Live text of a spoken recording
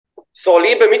So,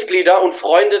 liebe Mitglieder und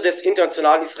Freunde des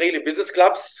Internationalen Israeli Business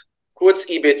Clubs, kurz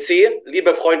IBC,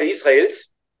 liebe Freunde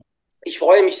Israels, ich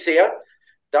freue mich sehr,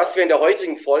 dass wir in der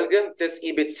heutigen Folge der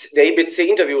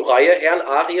IBC-Interviewreihe Herrn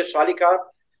Arye Shahrooz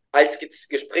als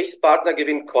Gesprächspartner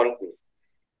gewinnen konnten.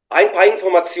 Ein paar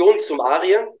Informationen zum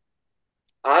Arye.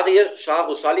 Arye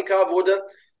Shahrooz Shalicar wurde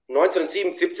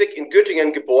 1977 in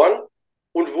Göttingen geboren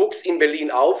und wuchs in Berlin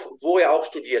auf, wo er auch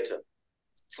studierte.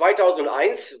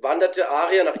 2001 wanderte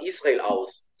Arye nach Israel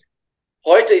aus.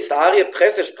 Heute ist Arye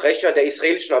Pressesprecher der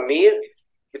israelischen Armee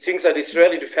bzw.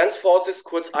 Israeli Defense Forces,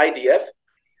 kurz IDF.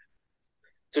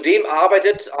 Zudem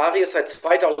arbeitet Arye seit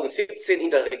 2017 in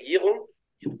der Regierung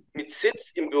mit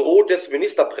Sitz im Büro des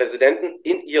Ministerpräsidenten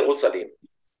in Jerusalem.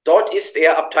 Dort ist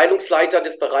er Abteilungsleiter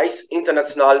des Bereichs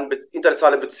internationale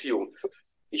Beziehungen.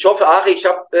 Ich hoffe, Arye, ich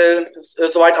habe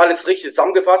soweit alles richtig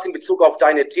zusammengefasst in Bezug auf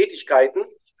deine Tätigkeiten.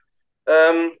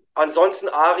 Ansonsten,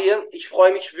 Arye, ich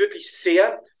freue mich wirklich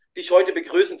sehr, dich heute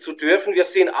begrüßen zu dürfen. Wir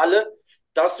sehen alle,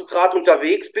 dass du gerade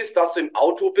unterwegs bist, dass du im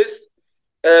Auto bist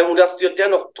und dass du dir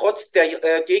dennoch trotz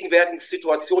der gegenwärtigen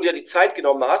Situation dir die Zeit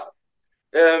genommen hast.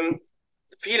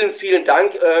 Vielen, vielen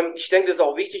Dank. Ich denke, es ist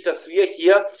auch wichtig, dass wir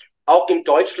hier auch in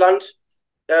Deutschland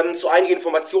so einige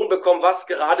Informationen bekommen, was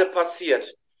gerade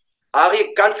passiert.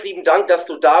 Arye, ganz lieben Dank, dass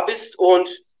du da bist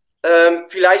und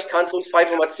vielleicht kannst du uns ein paar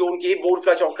Informationen geben, wo du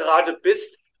vielleicht auch gerade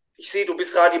bist. Ich sehe, du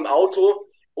bist gerade im Auto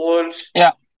und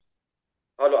Ja,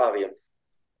 hallo Arye.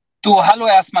 du, hallo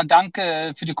erstmal,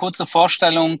 danke für die kurze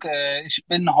Vorstellung. Ich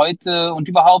bin heute und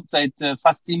überhaupt seit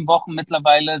fast 7 Wochen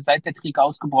mittlerweile, seit der Krieg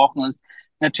ausgebrochen ist,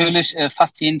 natürlich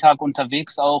fast jeden Tag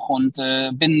unterwegs auch und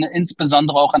bin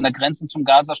insbesondere auch an der Grenze zum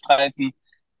Gazastreifen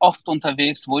oft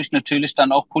unterwegs, wo ich natürlich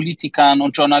dann auch Politikern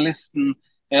und Journalisten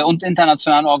und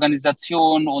internationalen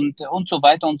Organisationen und so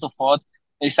weiter und so fort,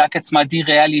 ich sage jetzt mal, die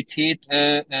Realität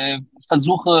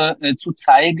versuche zu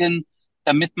zeigen,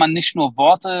 damit man nicht nur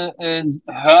Worte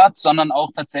hört, sondern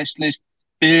auch tatsächlich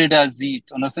Bilder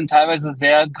sieht. Und das sind teilweise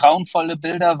sehr grauenvolle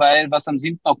Bilder, weil was am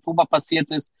 7. Oktober passiert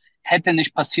ist, hätte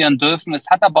nicht passieren dürfen. Es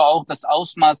hat aber auch das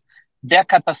Ausmaß der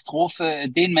Katastrophe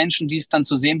den Menschen, die es dann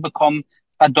zu sehen bekommen,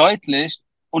 verdeutlicht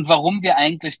und warum wir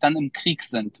eigentlich dann im Krieg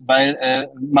sind. Weil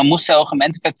man muss ja auch im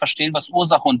Endeffekt verstehen, was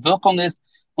Ursache und Wirkung ist.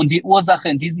 Und die Ursache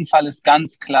in diesem Fall ist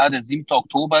ganz klar der 7.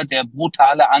 Oktober, der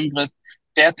brutale Angriff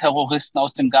der Terroristen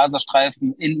aus dem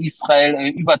Gazastreifen in Israel,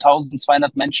 über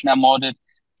 1200 Menschen ermordet,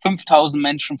 5000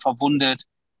 Menschen verwundet,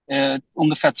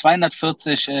 ungefähr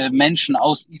 240 Menschen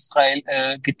aus Israel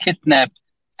gekidnappt,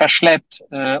 verschleppt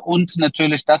und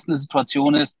natürlich das eine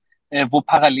Situation ist, wo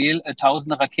parallel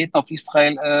tausende Raketen auf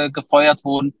Israel gefeuert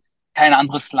wurden. Kein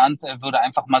anderes Land würde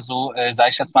einfach mal so, sage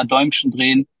ich jetzt mal, Däumchen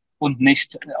drehen und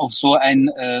nicht auf so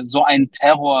einen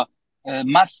Terror,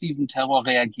 massiven Terror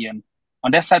reagieren.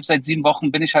 Und deshalb seit 7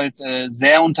 Wochen bin ich halt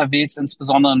sehr unterwegs,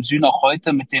 insbesondere im Süden auch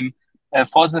heute mit dem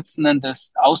Vorsitzenden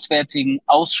des Auswärtigen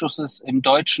Ausschusses im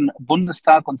Deutschen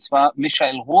Bundestag, und zwar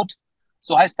Michael Roth.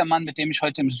 So heißt der Mann, mit dem ich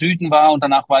heute im Süden war. Und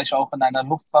danach war ich auch in einer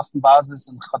Luftwaffenbasis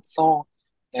in Chazor.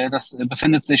 Das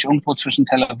befindet sich irgendwo zwischen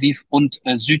Tel Aviv und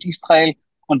Südisrael.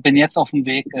 Und bin jetzt auf dem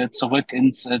Weg zurück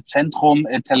ins Zentrum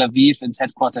Tel Aviv, ins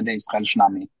Headquarter der israelischen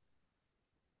Armee.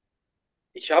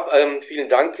 Ich habe vielen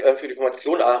Dank für die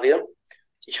Information, Arye.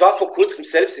 Ich war vor kurzem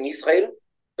selbst in Israel,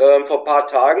 vor ein paar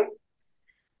Tagen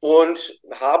und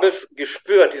habe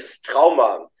gespürt, dieses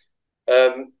Trauma.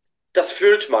 Ähm, Das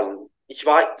fühlt man. Ich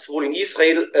war sowohl in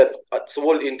Israel,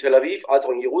 sowohl in Tel Aviv als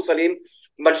auch in Jerusalem.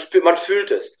 Man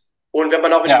fühlt es. Und wenn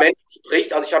man auch mit Ja. Menschen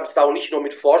spricht, also ich habe jetzt da auch nicht nur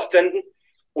mit Vorständen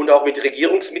und auch mit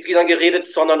Regierungsmitgliedern geredet,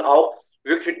 sondern auch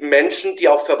wirklich mit Menschen, die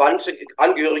auch Verwandte,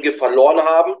 Angehörige verloren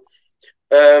haben,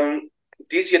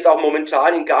 die sich jetzt auch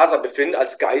momentan in Gaza befinden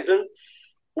als Geiseln.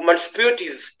 Und man spürt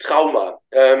dieses Trauma.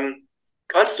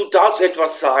 Kannst du dazu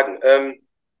etwas sagen?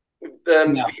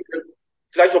 Ja. Wie,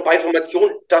 vielleicht noch ein paar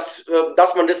Informationen, dass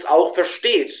man das auch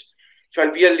versteht. Ich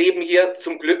meine, wir leben hier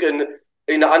zum Glück in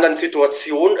einer anderen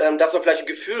Situation, dass man vielleicht ein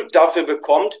Gefühl dafür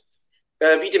bekommt,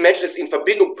 wie die Menschen es in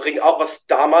Verbindung bringen, auch was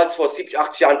damals vor 70,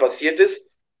 80 Jahren passiert ist.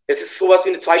 Es ist sowas wie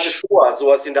eine zweite Shoah,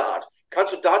 sowas in der Art.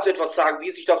 Kannst du dazu etwas sagen, wie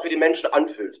sich das für die Menschen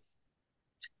anfühlt?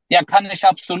 Ja, kann ich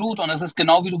absolut. Und es ist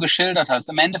genau wie du geschildert hast.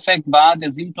 Im Endeffekt war der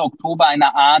 7. Oktober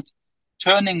eine Art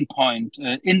Turning Point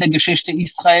in der Geschichte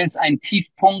Israels, ein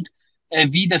Tiefpunkt,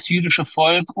 wie das jüdische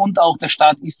Volk und auch der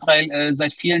Staat Israel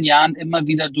seit vielen Jahren immer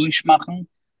wieder durchmachen.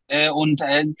 Und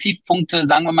Tiefpunkte,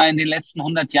 sagen wir mal, in den letzten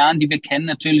 100 Jahren, die wir kennen,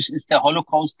 natürlich ist der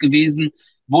Holocaust gewesen,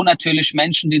 wo natürlich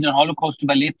Menschen, die den Holocaust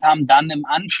überlebt haben, dann im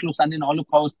Anschluss an den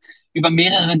Holocaust über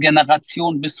mehrere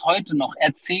Generationen bis heute noch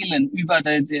erzählen über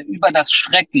das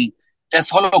Schrecken,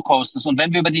 des Holocaustes. Und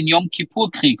wenn wir über den Yom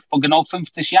Kippur-Krieg vor genau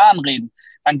 50 Jahren reden,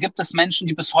 dann gibt es Menschen,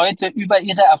 die bis heute über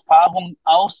ihre Erfahrungen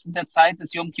aus der Zeit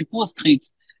des Yom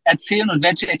Kippur-Kriegs erzählen und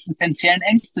welche existenziellen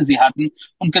Ängste sie hatten.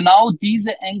 Und genau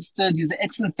diese Ängste, diese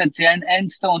existenziellen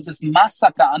Ängste und das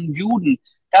Massaker an Juden,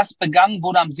 das begangen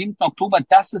wurde am 7. Oktober,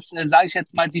 das ist, sage ich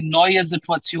jetzt mal, die neue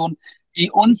Situation,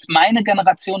 die uns, meine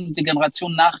Generation und die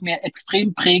Generation nach mir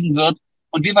extrem prägen wird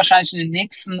und wir wahrscheinlich in den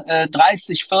nächsten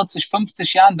 30, 40,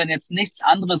 50 Jahren, wenn jetzt nichts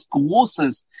anderes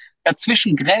Großes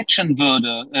dazwischen grätschen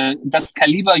würde, das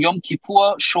Kaliber Yom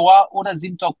Kippur, Shoah oder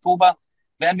 7. Oktober,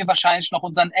 werden wir wahrscheinlich noch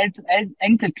unseren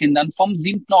Enkelkindern vom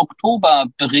 7. Oktober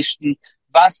berichten,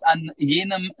 was an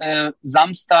jenem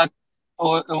Samstag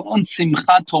und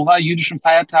Simchat Torah, jüdischen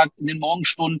Feiertag, in den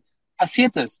Morgenstunden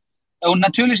passiert ist. Und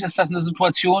natürlich ist das eine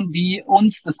Situation, die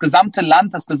uns, das gesamte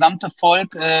Land, das gesamte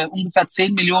Volk, ungefähr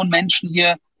 10 Millionen Menschen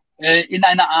hier in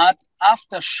eine Art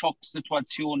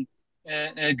Aftershock-Situation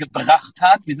gebracht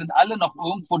hat. Wir sind alle noch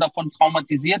irgendwo davon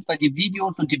traumatisiert, weil die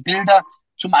Videos und die Bilder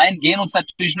zum einen gehen uns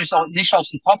natürlich nicht aus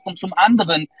dem Kopf und zum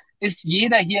anderen ist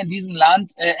jeder hier in diesem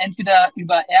Land entweder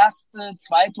über erste,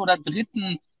 zweite oder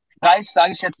dritten Kreis,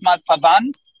 sage ich jetzt mal,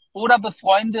 verwandt oder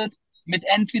befreundet mit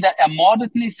entweder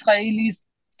ermordeten Israelis,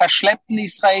 verschleppten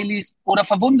Israelis oder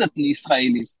verwundeten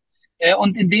Israelis.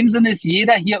 Und in dem Sinne ist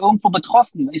jeder hier irgendwo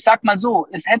betroffen. Ich sag mal so,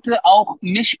 es hätte auch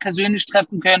mich persönlich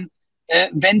treffen können,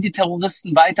 wenn die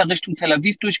Terroristen weiter Richtung Tel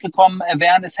Aviv durchgekommen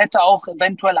wären. Es hätte auch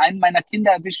eventuell einen meiner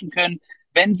Kinder erwischen können,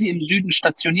 wenn sie im Süden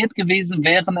stationiert gewesen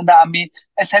wären in der Armee.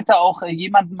 Es hätte auch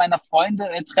jemanden meiner Freunde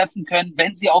treffen können,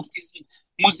 wenn sie auf diesem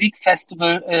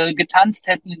Musikfestival getanzt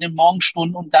hätten in den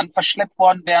Morgenstunden und dann verschleppt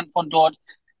worden wären von dort.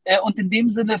 Und in dem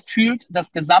Sinne fühlt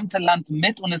das gesamte Land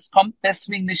mit und es kommt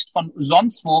deswegen nicht von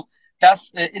sonst wo, dass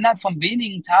innerhalb von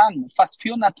wenigen Tagen fast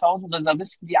 400.000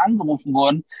 Reservisten, die angerufen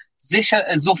wurden, sich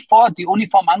sofort die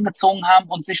Uniform angezogen haben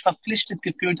und sich verpflichtet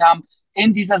gefühlt haben,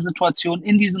 in dieser Situation,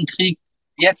 in diesem Krieg,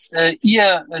 jetzt sage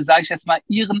ich jetzt mal,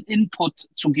 ihren Input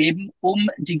zu geben,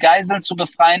 um die Geiseln zu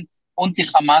befreien und die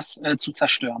Hamas zu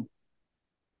zerstören.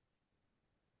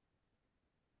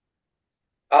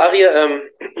 Arye,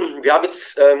 wir haben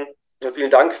jetzt, vielen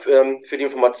Dank für die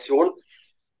Information.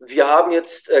 Wir haben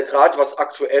jetzt gerade was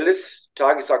Aktuelles,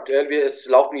 tagesaktuell, es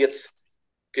laufen jetzt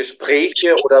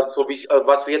Gespräche oder so wie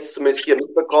was wir jetzt zumindest hier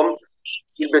mitbekommen,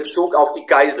 in Bezug auf die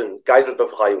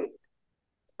Geiselbefreiung.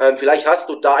 Vielleicht hast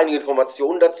du da einige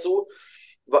Informationen dazu.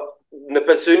 Eine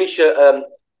persönliche,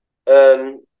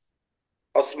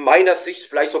 aus meiner Sicht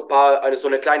vielleicht so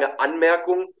eine kleine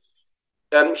Anmerkung.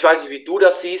 Ich weiß nicht, wie du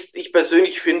das siehst. Ich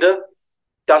persönlich finde,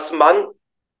 dass man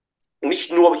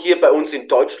nicht nur hier bei uns in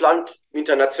Deutschland,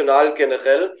 international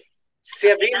generell,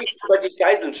 sehr wenig über die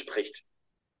Geiseln spricht.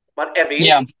 Man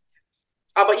erwähnt,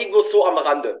 aber irgendwo so am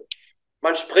Rande.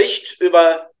 Man spricht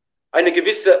über eine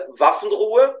gewisse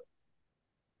Waffenruhe,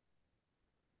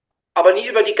 aber nie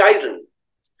über die Geiseln.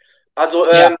 Also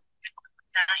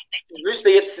ich wüsste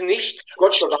jetzt nicht,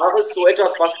 Gott bewahre, so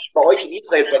etwas, was bei euch in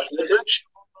Israel passiert ist,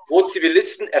 wo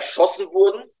Zivilisten erschossen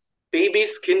wurden,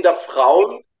 Babys, Kinder,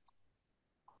 Frauen,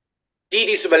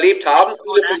 die es überlebt haben,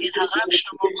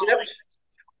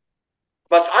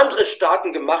 was andere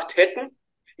Staaten gemacht hätten,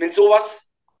 wenn sowas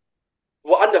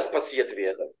woanders passiert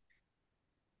wäre.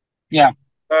 Ja.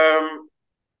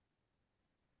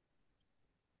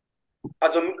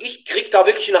 Also ich krieg da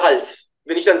wirklich einen Hals.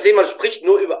 Wenn ich dann sehe, man spricht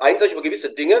nur einseitig über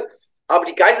gewisse Dinge, aber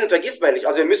die Geiseln vergisst man nicht.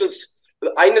 Also wir müssen uns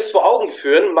eines vor Augen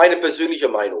führen, meine persönliche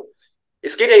Meinung.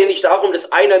 Es geht ja hier nicht darum,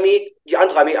 dass eine Armee die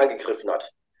andere Armee angegriffen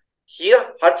hat.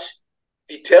 Hier hat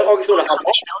die Terrororganisation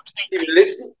Hamas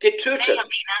Zivilisten getötet.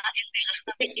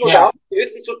 Es geht nur darum,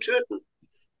 Zivilisten zu töten.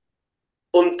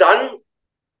 Und dann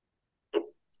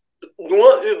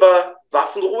nur über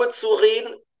Waffenruhe zu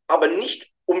reden, aber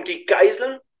nicht um die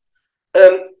Geiseln.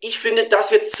 Ich finde,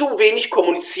 das wird zu wenig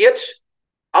kommuniziert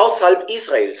außerhalb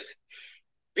Israels.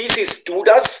 Wie siehst du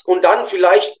das? Und dann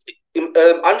vielleicht im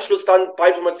Anschluss dann ein paar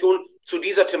Informationen zu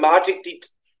dieser Thematik, die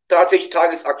tatsächlich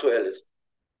tagesaktuell ist.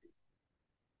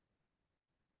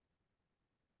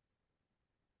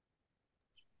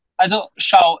 Also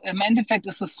schau, im Endeffekt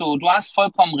ist es so, du hast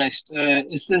vollkommen recht.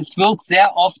 Es wird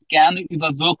sehr oft gerne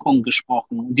über Wirkung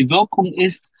gesprochen. Und die Wirkung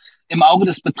ist im Auge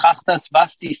des Betrachters,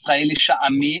 was die israelische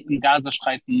Armee im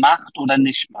Gazastreifen macht oder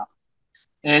nicht macht.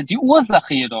 Die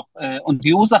Ursache jedoch, und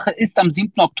die Ursache ist am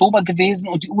 7. Oktober gewesen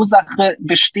und die Ursache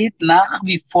besteht nach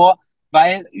wie vor,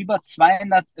 weil über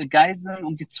 200 Geiseln,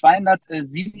 um die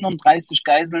 237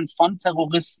 Geiseln von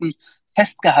Terroristen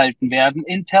festgehalten werden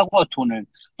in Terrortunneln.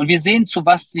 Und wir sehen, zu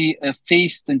was sie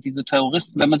fähig sind, diese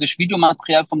Terroristen. Wenn man sich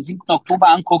Videomaterial vom 7. Oktober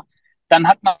anguckt, dann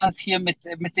hat man es hier mit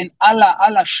den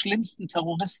aller schlimmsten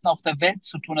Terroristen auf der Welt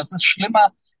zu tun. Das ist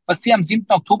schlimmer. Was sie am 7.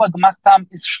 Oktober gemacht haben,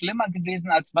 ist schlimmer gewesen,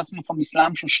 als was man vom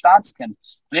Islamischen Staat kennt.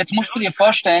 Und jetzt musst du dir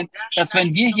vorstellen, dass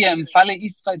wenn wir hier im Falle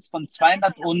Israels von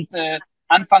 200 und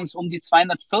anfangs um die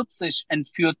 240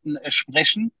 Entführten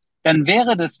sprechen, dann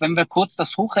wäre das, wenn wir kurz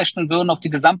das hochrechnen würden auf die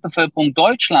Gesamtbevölkerung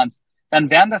Deutschlands, dann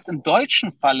wären das im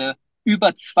deutschen Falle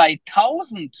über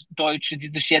 2000 Deutsche, die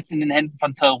sich jetzt in den Händen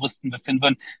von Terroristen befinden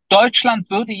würden. Deutschland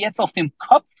würde jetzt auf den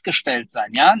Kopf gestellt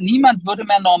sein, ja. Niemand würde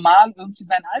mehr normal irgendwie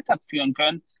seinen Alltag führen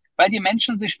können, weil die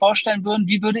Menschen sich vorstellen würden,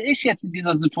 wie würde ich jetzt in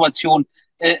dieser Situation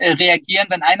reagieren,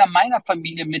 wenn einer meiner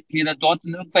Familienmitglieder dort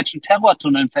in irgendwelchen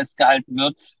Terrortunneln festgehalten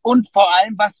wird? Und vor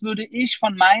allem, was würde ich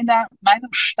von meinem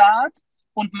Staat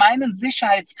und meinen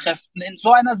Sicherheitskräften in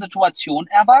so einer Situation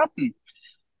erwarten?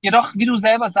 Jedoch, wie du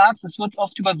selber sagst, es wird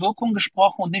oft über Wirkung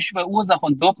gesprochen und nicht über Ursache.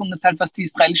 Und Wirkung ist halt, was die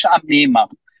israelische Armee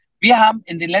macht. Wir haben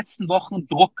in den letzten Wochen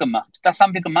Druck gemacht. Das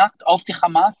haben wir gemacht auf die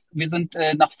Hamas. Wir sind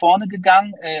nach vorne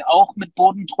gegangen, auch mit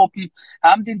Bodentruppen,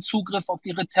 haben den Zugriff auf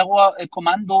ihre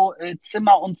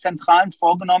Terrorkommandozimmer und Zentralen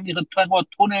vorgenommen, ihre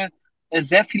Terrortunnel,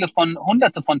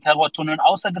 hunderte von Terrortunneln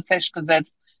außer Gefecht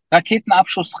gesetzt,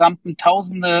 Raketenabschussrampen,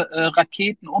 tausende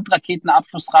Raketen und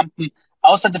Raketenabschussrampen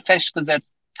außer Gefecht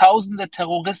gesetzt, tausende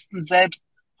Terroristen selbst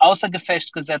außer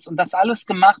Gefecht gesetzt und das alles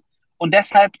gemacht und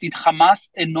deshalb die Hamas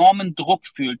enormen Druck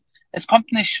fühlt. Es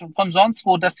kommt nicht von sonst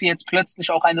wo, dass sie jetzt plötzlich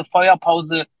auch eine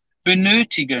Feuerpause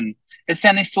benötigen. Es ist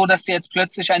ja nicht so, dass sie jetzt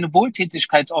plötzlich eine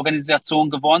Wohltätigkeitsorganisation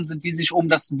geworden sind, die sich um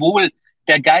das Wohl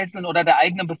der Geiseln oder der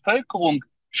eigenen Bevölkerung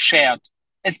schert.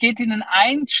 Es geht ihnen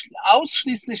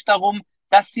ausschließlich darum,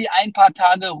 dass sie ein paar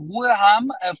Tage Ruhe haben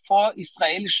vor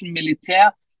israelischem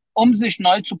Militär, um sich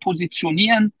neu zu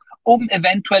positionieren, um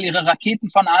eventuell ihre Raketen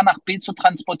von A nach B zu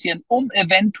transportieren, um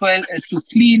eventuell zu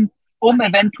fliehen, um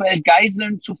eventuell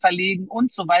Geiseln zu verlegen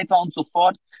und so weiter und so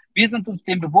fort. Wir sind uns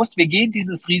dem bewusst, wir gehen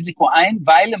dieses Risiko ein,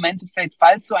 weil im Endeffekt,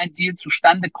 falls so ein Deal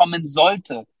zustande kommen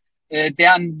sollte,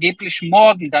 der angeblich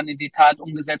morgen dann in die Tat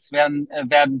umgesetzt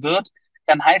werden wird,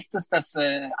 dann heißt es, dass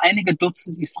einige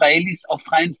Dutzend Israelis auf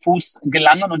freien Fuß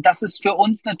gelangen. Und das ist für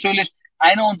uns natürlich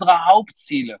eine unserer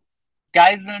Hauptziele.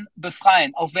 Geiseln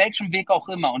befreien, auf welchem Weg auch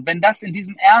immer. Und wenn das in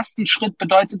diesem ersten Schritt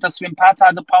bedeutet, dass wir ein paar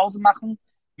Tage Pause machen,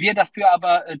 wir dafür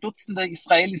aber Dutzende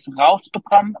Israelis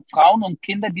rausbekommen, Frauen und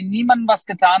Kinder, die niemandem was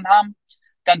getan haben,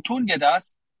 dann tun wir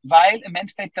das, weil im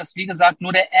Endeffekt das, wie gesagt,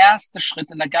 nur der erste Schritt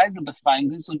in der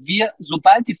Geiselbefreiung ist. Und wir,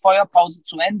 sobald die Feuerpause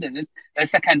zu Ende ist, da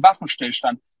ist ja kein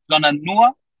Waffenstillstand, sondern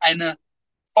nur eine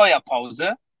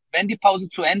Feuerpause. Wenn die Pause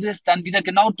zu Ende ist, dann wieder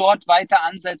genau dort weiter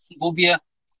ansetzen, wo wir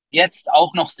jetzt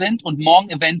auch noch sind und morgen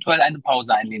eventuell eine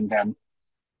Pause einlegen werden.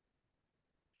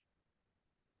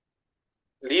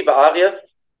 Liebe Arye,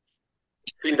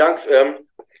 vielen Dank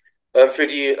für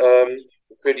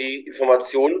die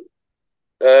Informationen.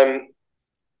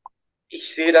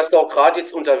 Ich sehe, dass du auch gerade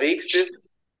jetzt unterwegs bist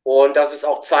und dass es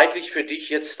auch zeitlich für dich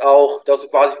jetzt auch, dass du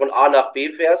quasi von A nach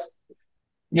B fährst.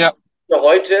 Ja. Für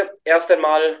heute erst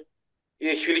einmal,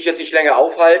 ich will dich jetzt nicht länger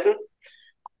aufhalten.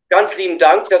 Ganz lieben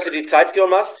Dank, dass du die Zeit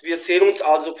genommen hast. Wir sehen uns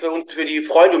also für die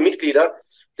Freunde und Mitglieder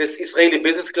des Israeli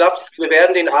Business Clubs. Wir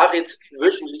werden den Arye jetzt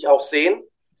wöchentlich auch sehen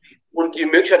und die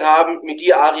Möglichkeit haben, mit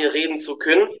dir, Arye, reden zu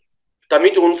können,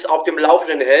 damit du uns auf dem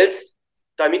Laufenden hältst,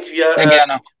 damit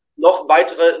wir noch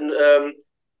weitere,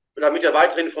 damit wir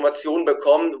weitere Informationen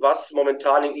bekommen, was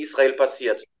momentan in Israel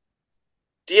passiert.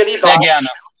 Dir, lieber Arye,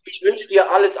 ich wünsche dir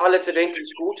alles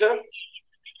erdenklich Gute.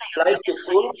 Bleib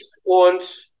gesund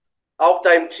und auch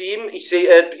deinem Team. Ich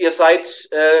sehe, ihr seid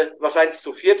wahrscheinlich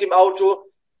zu viert im Auto.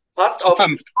 Passt auf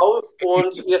euch auf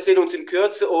und wir sehen uns in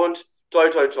Kürze und toi,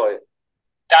 toi, toi.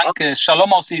 Danke.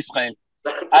 Shalom aus Israel.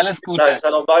 Alles Gute.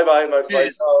 Shalom, bye, bye, mein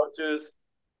Freund. Ciao, tschüss.